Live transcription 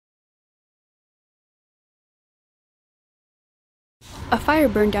A fire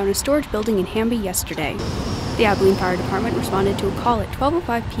burned down a storage building in Hamby yesterday. The Abilene Fire Department responded to a call at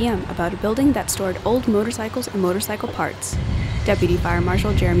 12:05 p.m. about a building that stored old motorcycles and motorcycle parts. Deputy Fire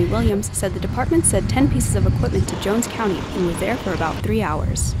Marshal Jeremy Williams said the department sent 10 pieces of equipment to Jones County and was there for about 3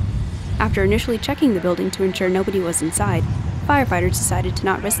 hours. After initially checking the building to ensure nobody was inside, firefighters decided to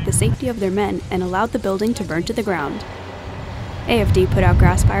not risk the safety of their men and allowed the building to burn to the ground. AFD put out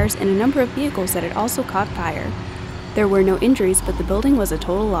grass fires in a number of vehicles that had also caught fire. There were no injuries, but the building was a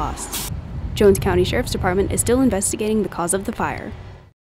total loss. Jones County Sheriff's Department is still investigating the cause of the fire.